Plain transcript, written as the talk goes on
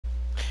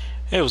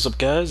Hey, what's up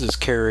guys? It's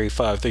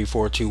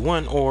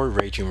Kerry53421 or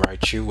Raging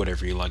Raichu,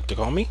 whatever you like to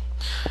call me.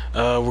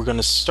 We're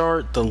gonna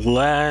start the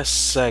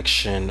last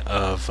section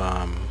of,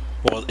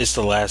 well, it's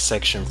the last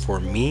section for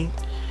me,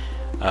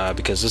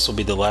 because this will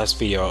be the last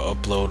video I'll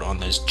upload on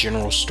this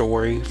general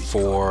story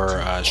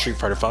for Street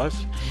Fighter 5.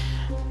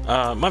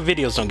 My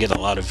videos don't get a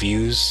lot of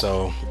views,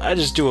 so I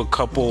just do a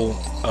couple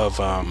of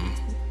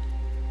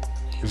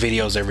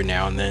videos every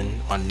now and then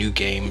on new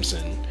games,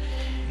 and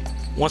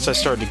once I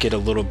start to get a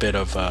little bit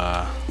of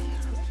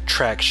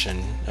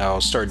traction,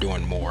 I'll start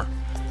doing more.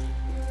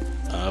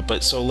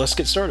 But so let's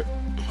get started.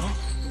 Huh?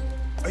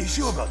 Are you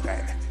sure about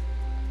that?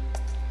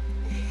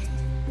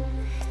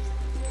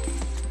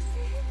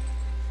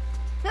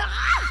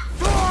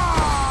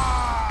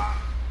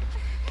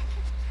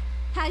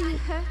 Are you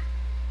hurt?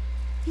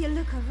 You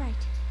look alright.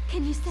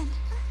 Can you stand?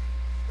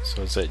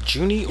 So is that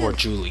Junie or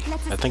Julie?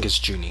 I think it's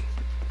Junie.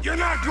 You're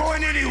not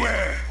going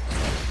anywhere!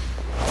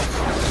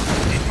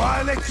 If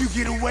I let you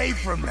get away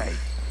from me,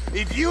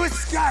 if you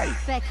escape...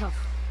 Back off.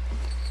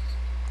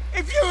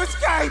 If you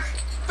escape,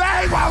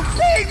 they won't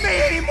feed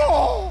me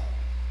anymore!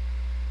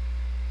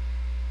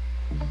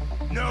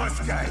 No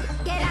escape.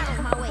 Get out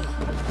of my way.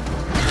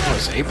 Oh,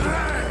 it's April.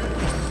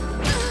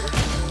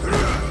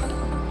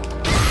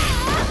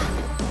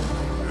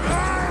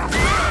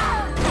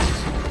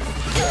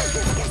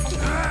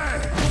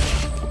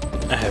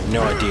 I have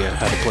no idea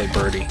how to play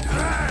Birdie.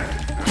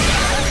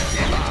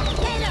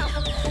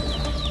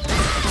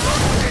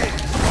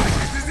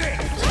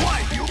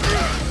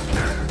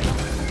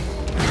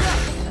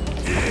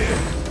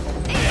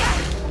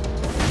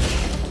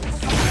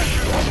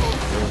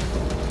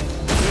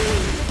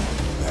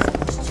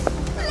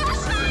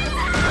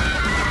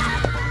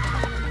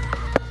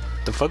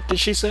 The fuck did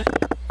she say?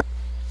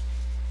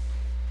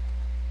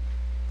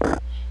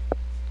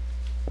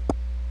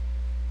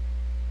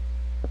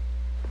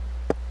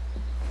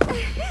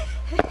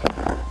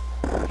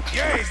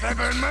 Yes, I've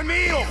earned my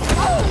meal!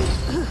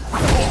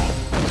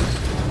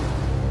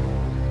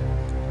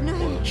 No.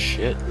 Well,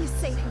 shit. You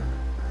saved him.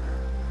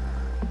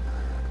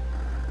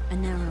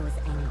 Anara was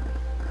angry.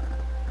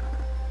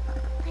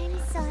 I'm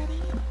sorry.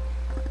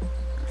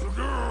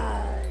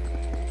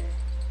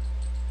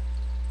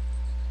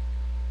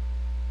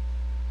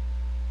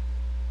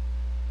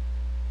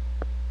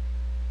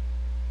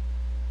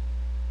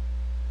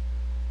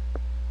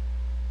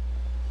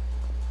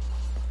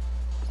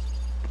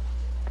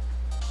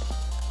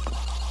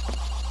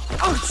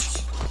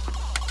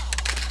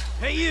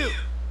 Hey you!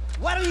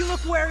 Why don't you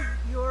look where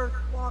you're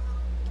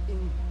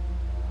walking?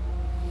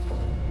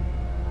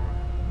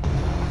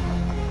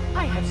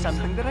 I have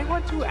something that I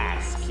want to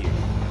ask you.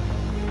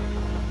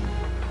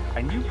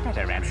 And you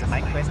better answer my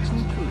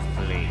question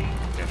truthfully,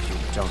 if you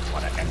don't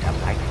want to end up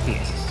like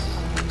this.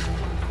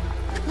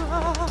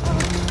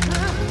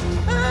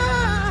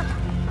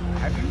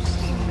 Have you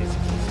seen this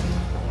piece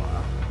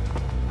before?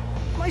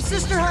 My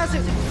sister has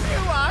it!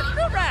 You are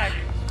correct!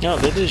 No,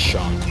 that is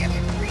Sean.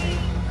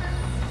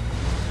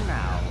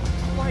 Now,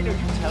 why don't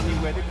you tell me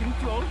where the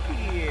control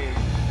key is?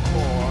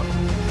 Or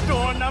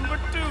door number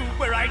 2,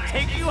 where I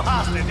take you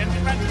hostage and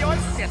threaten your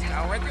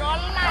sister with your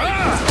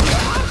life!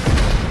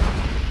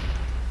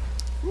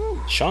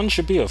 Sean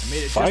should be a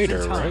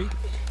fighter, right?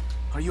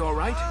 Are you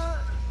alright?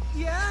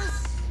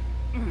 Yes?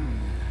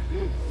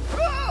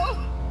 Oh,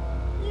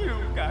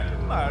 you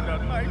got mud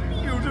on my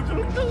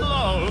beautiful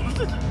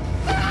clothes!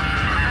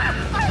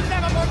 I'll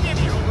never forgive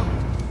you!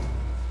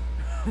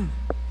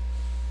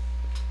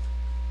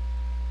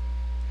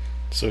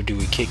 So do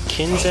we kick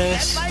Kin's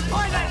ass? My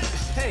point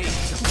Hey,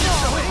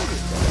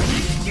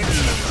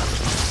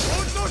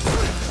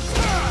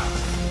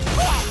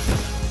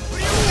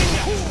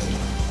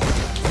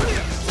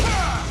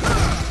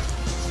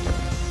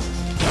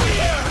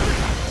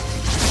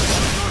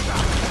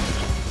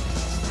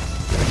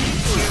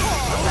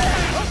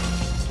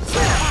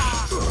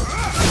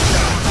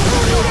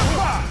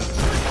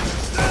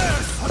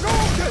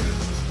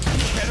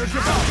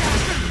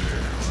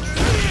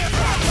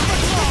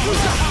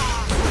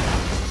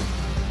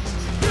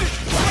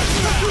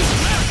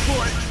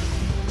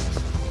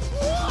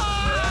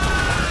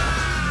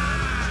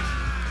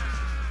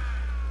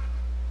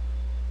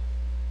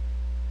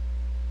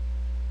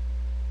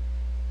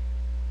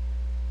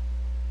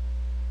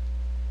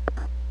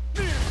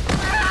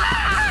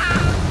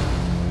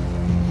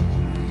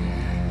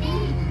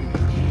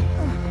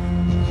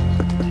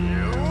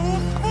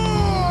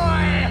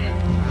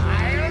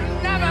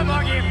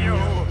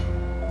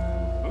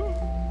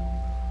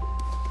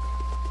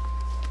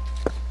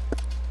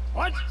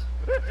 What?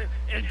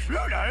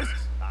 Intruders?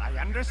 I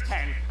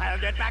understand. I'll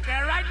get back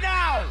there right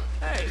now!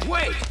 hey,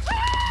 wait!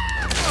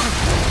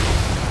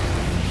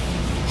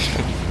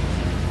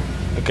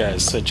 That guy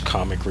is such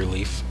comic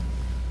relief.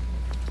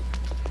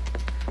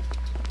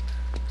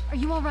 Are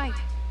you alright?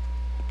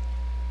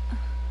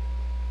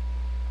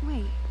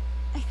 Wait,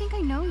 I think I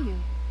know you.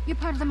 You're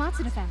part of the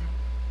Matsuda family.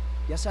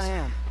 Yes, I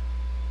am.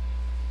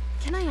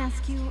 Can I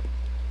ask you,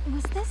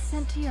 was this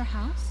sent to your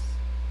house?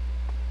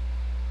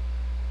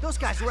 Those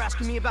guys were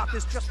asking me about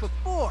this just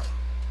before.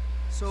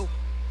 So...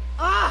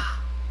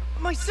 Ah!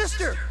 My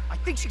sister! I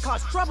think she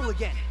caused trouble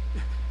again.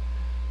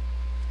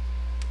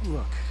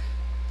 Look,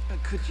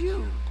 could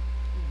you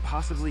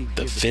possibly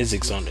The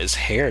physics on his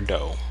hair,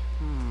 though.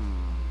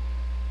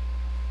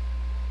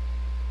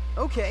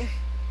 Okay,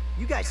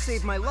 you guys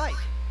saved my life,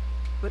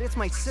 but it's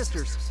my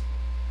sister's.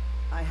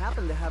 I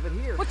happen to have it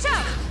here. Watch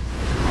out!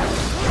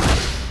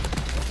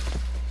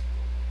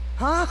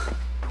 Huh?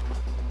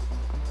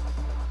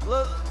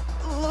 Laura?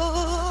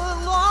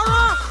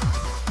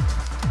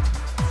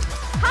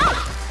 Hi!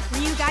 Were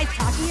you guys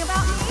talking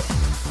about me?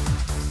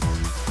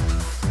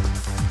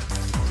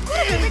 What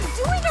have you been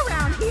doing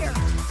around here?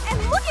 And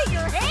look at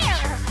your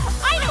hair!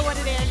 I know what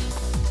it is!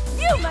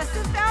 You must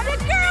have found a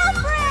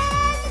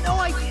girlfriend! No,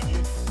 I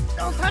didn't.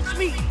 Don't touch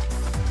me.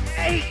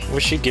 Hey!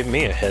 Wish she'd give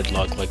me a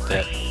headlock like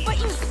that. But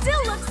you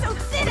still look so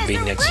thin Would as be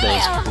a next to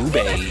rail! those You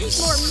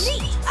boobies. must eat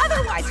more meat,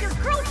 otherwise your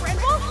girlfriend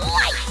won't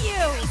like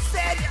you!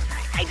 Said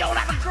I don't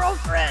have a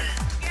girlfriend.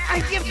 I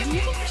give Do you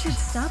think I should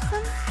stop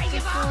them?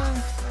 give up.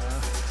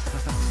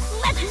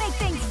 Let's make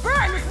things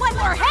burn with one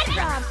more head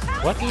rub!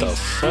 What the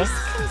fuck?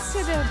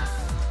 Considered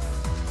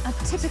a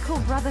typical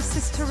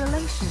brother-sister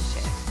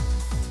relationship.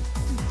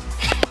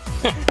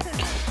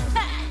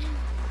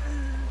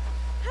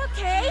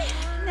 Okay,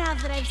 now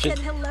that I've said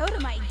hello to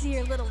my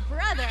dear little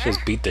brother...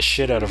 Just beat the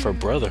shit out of her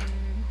brother.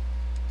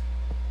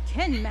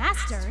 Ken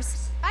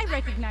Masters, I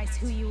recognize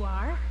who you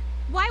are.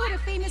 Why would a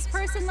famous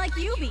person like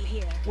you be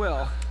here?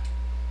 Well,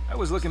 I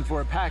was looking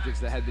for a package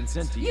that had been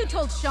sent to you. You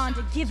told Sean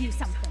to give you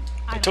something.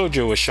 I told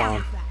you it was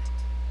Sean. That.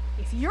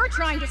 If you're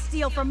trying to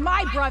steal from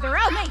my brother,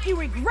 I'll make you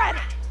regret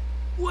it.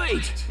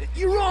 Wait,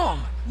 you're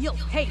wrong. You'll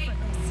pay for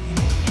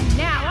this. And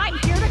now I'm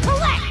here to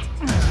collect.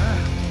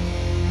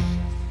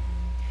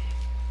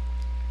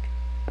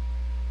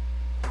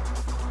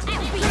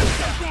 I'll be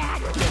so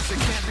bad. Guess it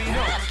can't be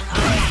helped.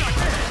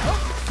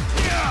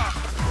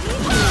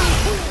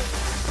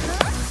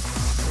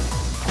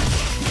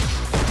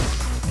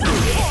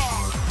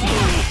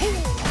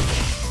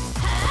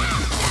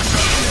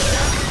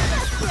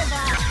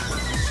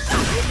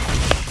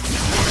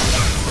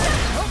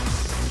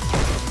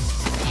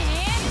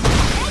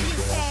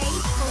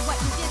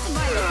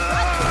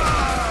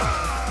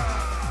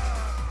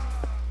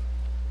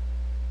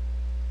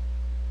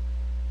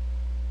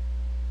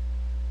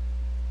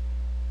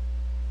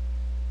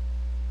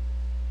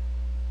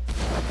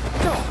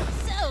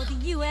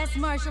 U.S.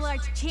 martial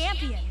arts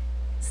champion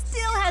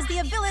still has the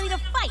ability to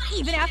fight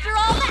even after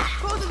all that.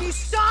 Both of you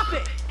stop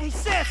it! Hey,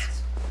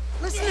 sis!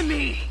 Listen to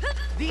me!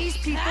 These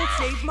people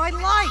saved my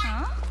life!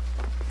 Huh?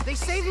 They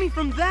saved me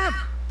from them!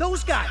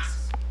 Those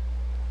guys!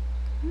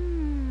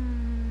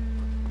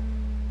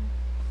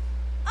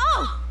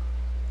 Oh!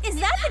 Is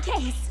that the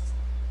case?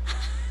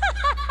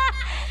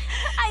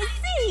 I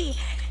see!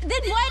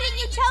 Then why didn't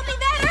you tell me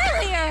that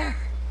earlier?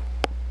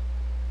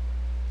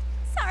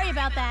 Sorry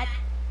about that.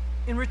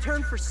 In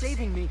return for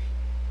saving me,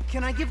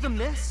 can I give them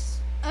this?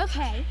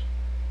 Okay.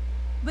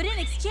 But in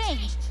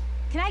exchange,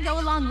 can I go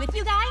along with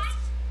you guys?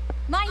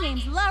 My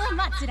name's Laura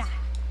Matsuda.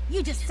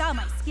 You just saw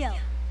my skill.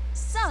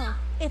 So,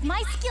 if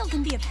my skill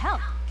can be of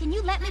help, can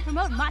you let me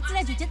promote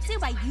Matsuda Jiu-Jitsu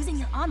by using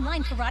your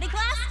online karate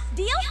class?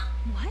 Deal?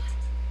 What?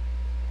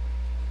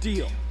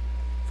 Deal.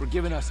 For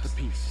giving us the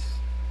piece.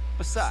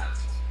 Besides,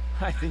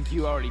 I think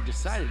you already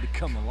decided to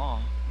come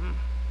along.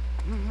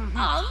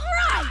 All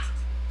right!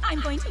 I'm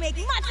going to make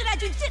Matsuda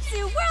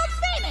Jiu-Jitsu world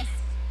famous!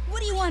 What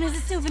do you want as a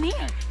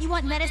souvenir? You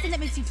want medicine that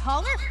makes you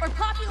taller or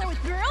popular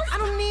with girls? I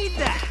don't need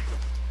that!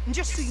 And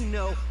just so you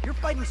know, your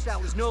fighting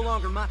style is no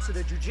longer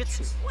Matsuda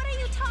Jiu-Jitsu. What are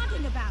you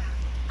talking about?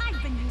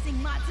 I've been using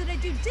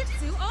Matsuda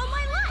Jiu-Jitsu all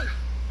my life!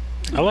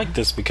 I like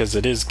this because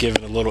it is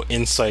giving a little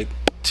insight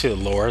to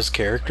Laura's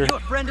character. You a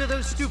friend of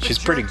those stupid She's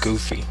pretty jerks?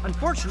 goofy.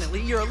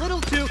 Unfortunately, you're a little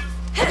too...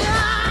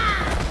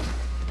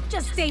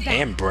 Just stay back.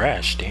 And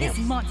brash, This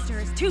damn. monster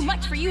is too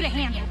much for you to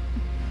handle.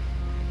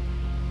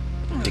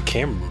 The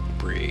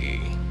Camry.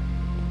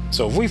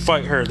 So if we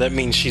fight her, that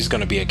means she's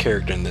gonna be a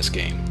character in this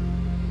game.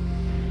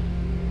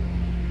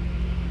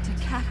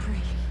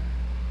 DiCaprio.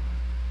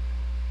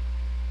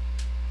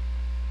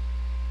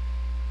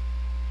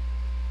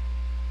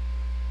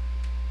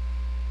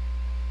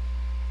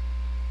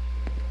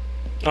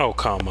 Oh,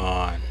 come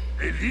on.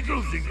 A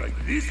little thing like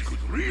this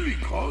could really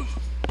cause...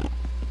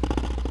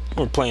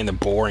 We're playing the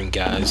boring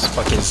guys.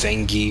 Fucking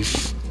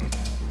Zangief.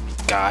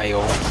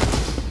 Guile.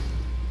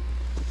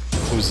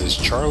 Who's this,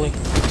 Charlie?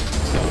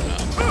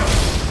 Oh, no.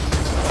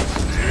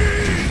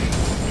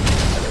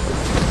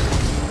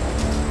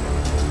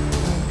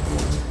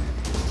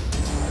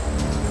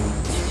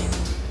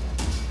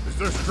 Is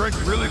their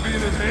strength really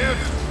being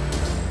enhanced?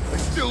 They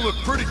still look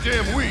pretty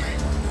damn weak.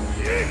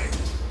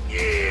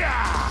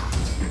 Yeah!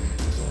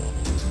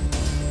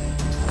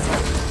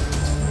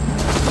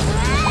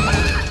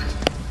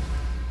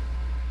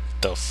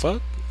 The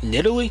fuck?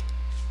 Nidalee?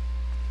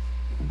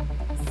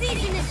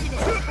 Seize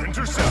initiative.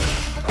 Intercept!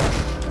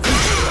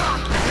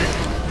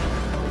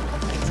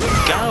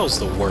 Guile's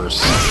the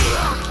worst.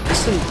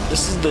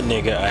 This is the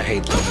nigga I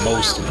hate the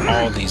most in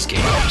all these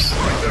games.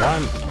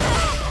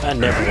 Why I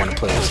never want to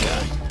play this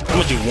guy. I'm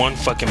gonna do one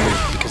fucking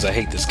move because I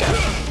hate this guy.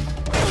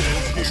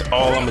 That's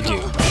all I'm gonna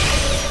do.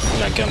 I'm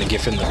not gonna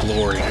give him the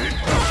glory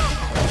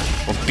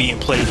of being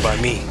played by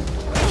me.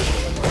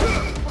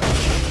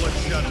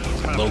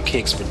 Low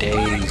kicks for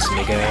days,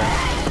 nigga.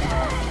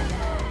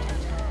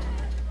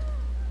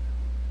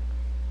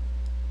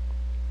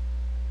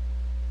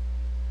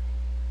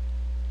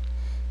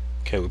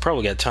 Okay, we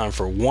probably got time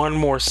for one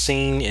more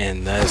scene,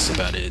 and that's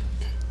about it.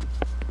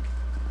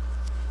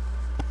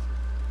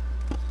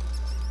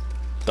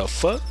 The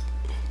fuck?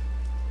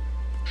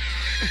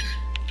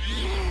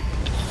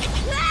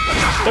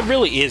 That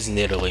really is in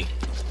Italy.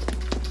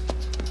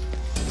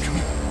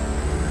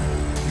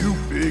 You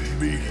big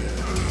meathead.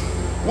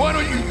 Why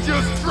don't you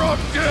just drop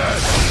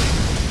dead?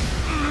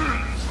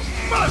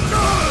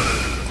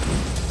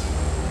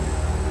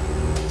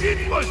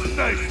 It was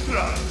nice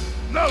try.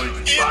 Now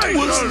it's my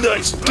turn.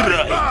 Nice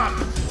try.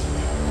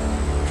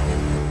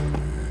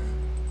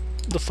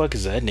 What the fuck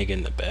is that nigga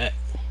in the back?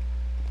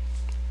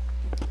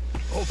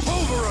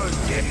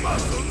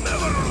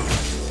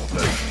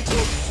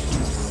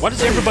 Why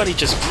does everybody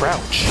just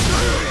crouch?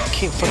 I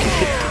can't fucking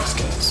hit these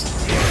guys.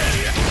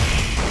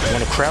 You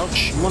wanna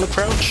crouch? You wanna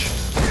crouch?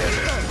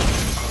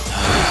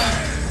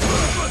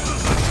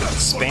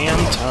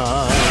 Spam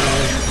time.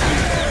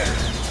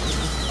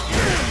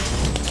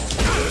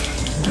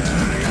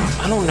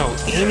 I don't know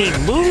any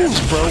moves,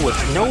 bro, with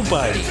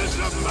nobody.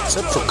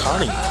 Except for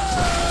Connie.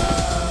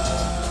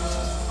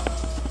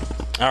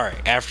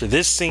 Alright, after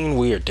this scene,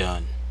 we are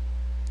done.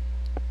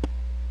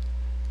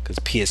 Because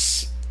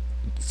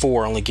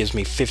PS4 only gives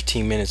me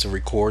 15 minutes of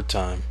record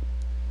time.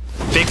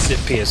 Fix it,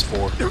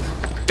 PS4.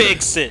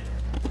 Fix it!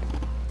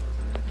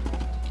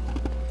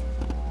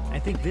 I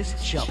think this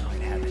chump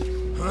might have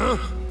it. Huh?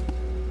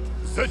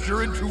 Is that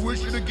your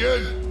intuition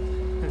again?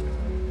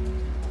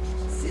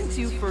 Since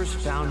you first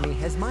found me,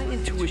 has my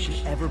intuition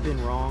ever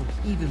been wrong?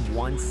 Even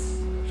once?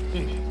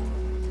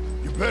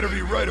 You better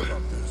be right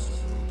about this.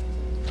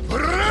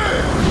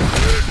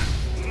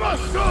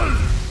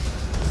 Muscle!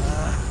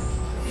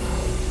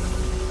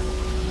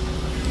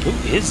 Who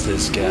is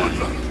this guy?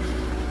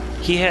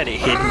 He had it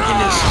hidden in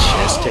his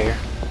chest hair.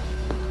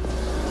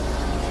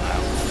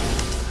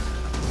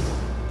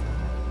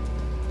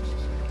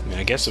 I mean,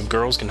 I guess if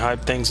girls can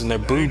hide things in their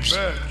boobs,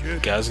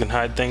 guys can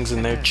hide things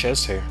in their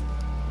chest hair.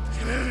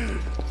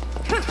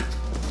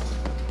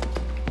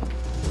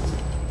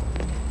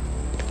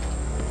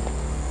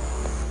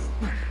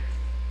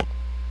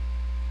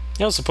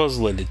 Y'all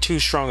supposedly the two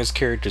strongest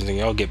characters, and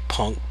y'all get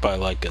punked by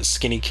like a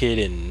skinny kid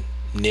in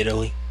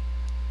Italy.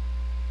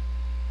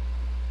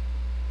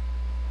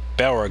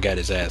 Bauer got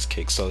his ass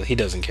kicked, so he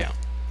doesn't count.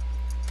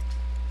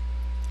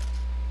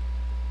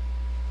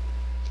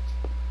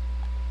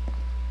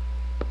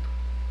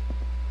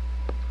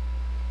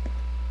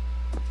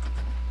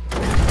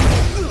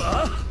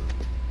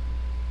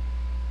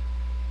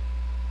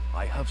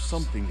 I have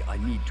something I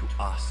need to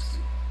ask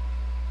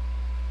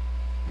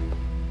you.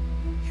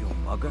 Your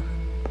mugger?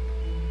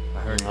 I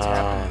heard it's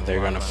happening.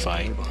 They're gonna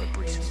fight.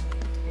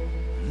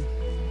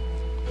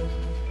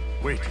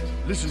 Wait,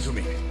 listen to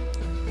me.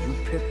 You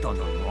picked on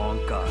the wrong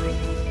guy.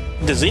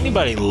 Does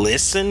anybody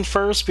listen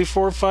first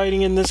before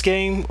fighting in this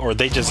game, or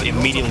they just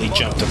immediately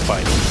jump to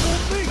fighting?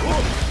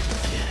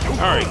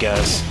 Alright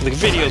guys, the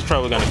video is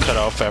probably going to cut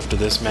off after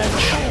this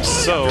match,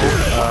 so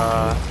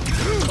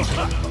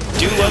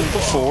do like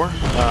before,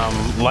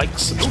 like,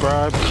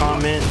 subscribe,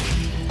 comment,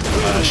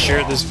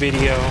 share this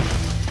video.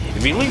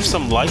 If you leave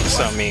some likes,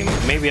 I mean,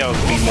 maybe I'll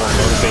be more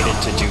motivated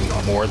to do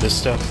more of this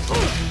stuff.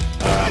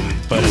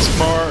 But as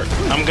far,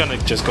 I'm gonna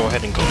just go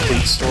ahead and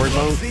complete story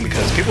mode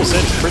because people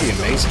said it's pretty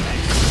amazing.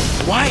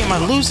 Why am I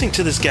losing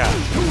to this guy?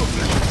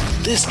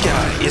 This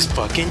guy is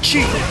fucking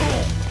cheating.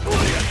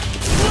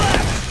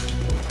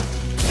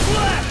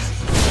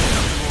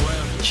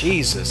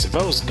 Jesus, if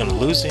I was gonna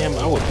lose to him,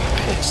 I would be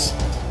pissed.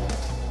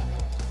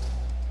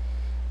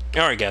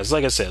 Alright guys,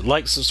 like I said,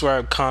 like,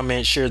 subscribe,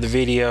 comment, share the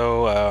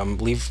video,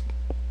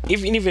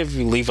 even if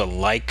you leave a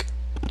like,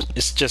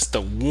 it's just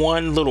the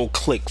one little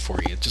click for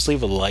you. Just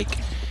leave a like.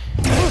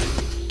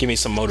 Give me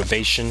some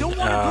motivation.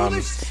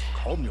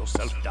 Calm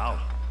yourself down.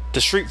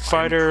 The Street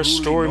Fighter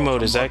story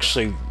mode is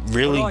actually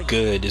really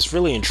good. It's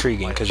really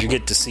intriguing because you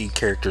get to see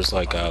characters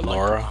like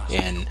Laura,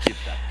 and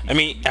I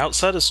mean,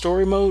 outside of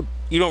story mode,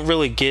 you don't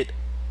really get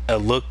a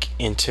look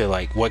into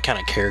like what kind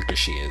of character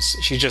she is.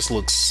 She just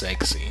looks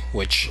sexy,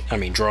 which I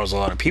mean draws a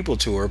lot of people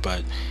to her,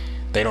 but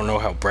they don't know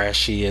how brash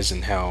she is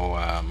and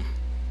how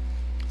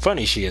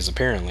funny she is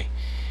apparently.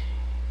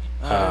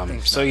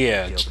 So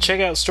yeah, check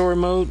out story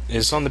mode.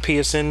 It's on the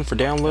PSN for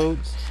download.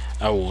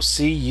 I will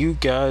see you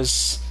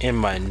guys in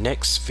my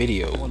next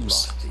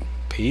videos.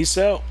 Peace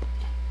out.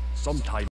 Sometime